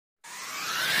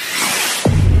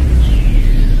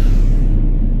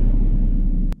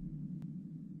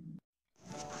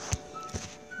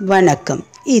வணக்கம்.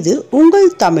 இது உங்கள்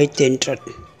தமிழ் தென்றல்.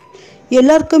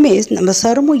 எல்லாருக்குமே நம்ம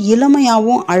சருமம்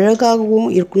இளமையாகவும் அழகாகவும்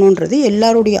இருக்கணுன்றது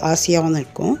எல்லாருடைய ஆசையாகவும்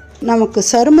இருக்கும். நமக்கு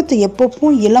சருமத்தை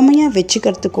எப்பப்பவும் இளமையாக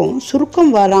வச்சுக்கிறதுக்கும்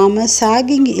சுருக்கம் வராமல்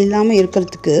சாகிங் இல்லாமல்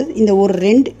இருக்கிறதுக்கு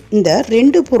இந்த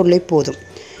ரெண்டு பொருளே போதும்.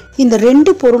 இந்த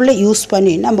ரெண்டு பொருளை யூஸ்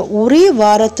பண்ணி நம்ம ஒரே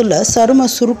வாரத்தில்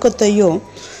சரும சுருக்கத்தையும்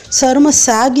சரும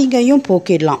சாகிங்கையும்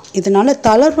போக்கிடலாம். இதனால்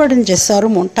தளர்வடைஞ்ச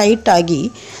சருமம் டைட்டாகி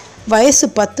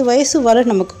 10 வயசு வரை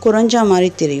நமக்கு குறைஞ்ச மாதிரி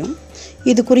தெரியும்.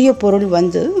 இதுக்குரிய பொருள்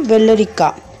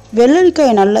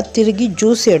வெள்ளரிக்காயை நல்லா திருகி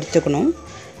ஜூஸ் எடுத்துக்கணும்.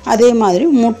 அதே மாதிரி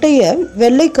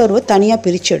வெள்ளைக்கருவை தனியாக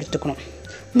பிரித்து எடுத்துக்கணும்.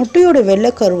 முட்டையோட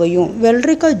வெள்ளைக்கருவையும்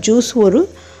வெள்ளரிக்காய் ஜூஸ் ஒரு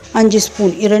 5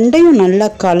 ஸ்பூன் ரெண்டையும் நல்லா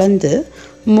கலந்து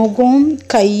முகம்,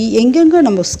 கை, எங்கெங்கே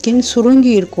நம்ம ஸ்கின்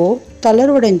சுருங்கி இருக்கோ,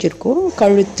 தளர்வடைஞ்சிருக்கோ,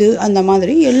 கழுத்து, அந்த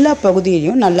மாதிரி எல்லா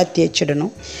பகுதியிலையும் நல்லா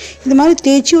தேய்ச்சிடணும். இந்த மாதிரி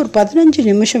தேய்ச்சி ஒரு 15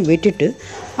 நிமிஷம் விட்டுட்டு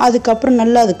அதுக்கப்புறம்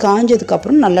நல்லா அது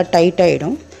காஞ்சதுக்கப்புறம் நல்லா டைட்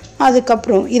ஆகிடும்.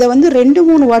 அதுக்கப்புறம் இதை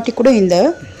 2-3 வாட்டி கூட இந்த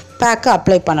பேக்கை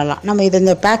அப்ளை பண்ணலாம். நம்ம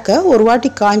இந்த பேக்கை ஒரு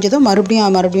வாட்டி காஞ்சதும்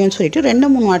மறுபடியும் சொல்லிட்டு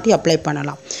 2-3 வாட்டி அப்ளை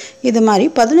பண்ணலாம். இது மாதிரி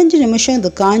 15 நிமிஷம்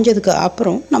இது காஞ்சதுக்கு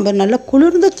அப்புறம் நம்ம நல்லா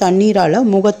குளிர்ந்த தண்ணீரால்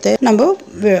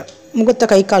முகத்தை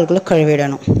கை கால்களை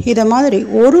கழுவிடணும். இதை மாதிரி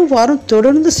ஒரு வாரம்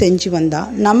தொடர்ந்து செஞ்சு வந்தால்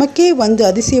நமக்கே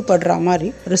அதிசயப்படுற மாதிரி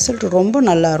ரிசல்ட் ரொம்ப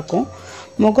நல்லாயிருக்கும்.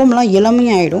 முகம்லாம்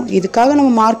இளமையாயிடும். இதுக்காக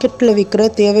நம்ம மார்க்கெட்டில் விற்கிற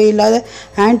தேவையில்லாத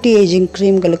ஆன்டி ஏஜிங்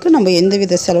க்ரீம்களுக்கு நம்ம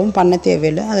எந்தவித செலவும் பண்ண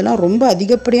தேவையில்லை. அதெல்லாம் ரொம்ப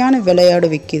அதிகப்படியான விளையாடு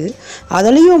விற்கிது.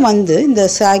 அதுலேயும் இந்த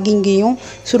சாகிங்கையும்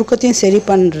சுருக்கத்தையும் சரி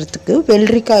பண்ணுறதுக்கு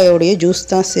வெள்ளரிக்காயோடைய ஜூஸ்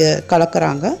தான்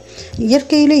கலக்கிறாங்க.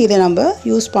 இயற்கையில் இதை நம்ம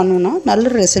யூஸ் பண்ணோன்னா நல்ல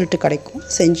ரிசல்ட் கிடைக்கும்.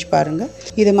 செஞ்சு பாருங்கள்.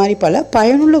 இது மாதிரி பல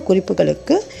பயனுள்ள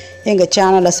குறிப்புகளுக்கு எங்கள்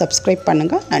சேனலை சப்ஸ்கிரைப்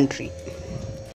பண்ணுங்கள். நன்றி.